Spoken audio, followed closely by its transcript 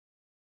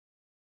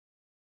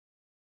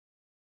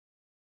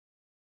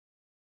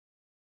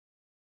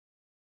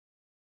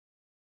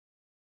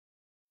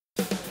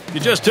If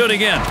you're just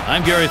tuning in,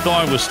 I'm Gary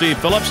Thorne with Steve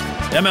Phillips.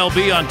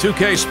 MLB on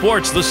 2K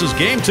Sports. This is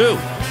Game 2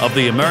 of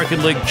the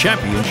American League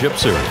Championship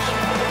Series.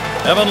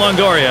 Evan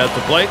Longoria at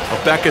the plate.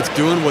 Well, Beckett's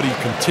doing what he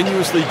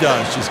continuously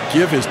does. Just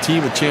give his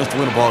team a chance to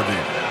win a ball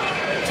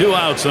game. 2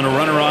 outs and a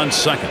runner on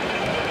second.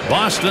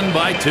 Boston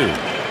by 2.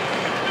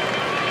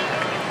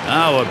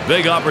 Now a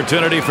big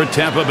opportunity for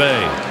Tampa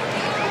Bay.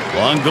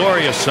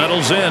 Longoria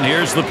settles in.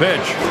 Here's the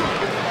pitch.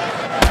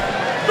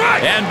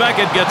 And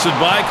Beckett gets it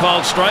by.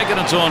 Called strike, and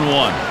it's on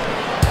 1.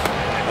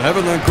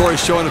 Evan Longoria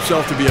is showing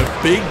himself to be a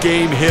big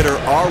game hitter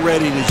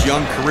already in his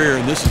young career,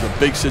 and this is a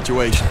big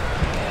situation.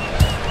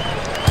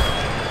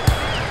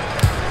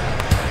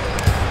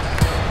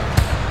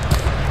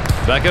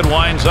 Beckett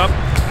winds up.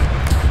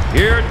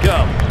 Here it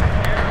comes.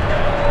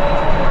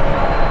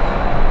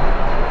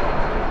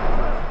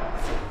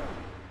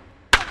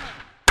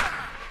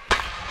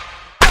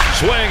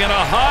 Swing and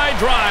a high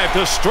drive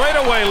to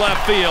straightaway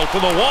left field to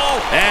the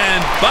wall,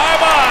 and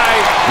bye-bye.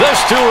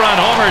 This 2-run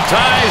homer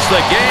ties the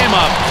game,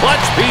 a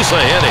clutch piece of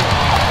hitting.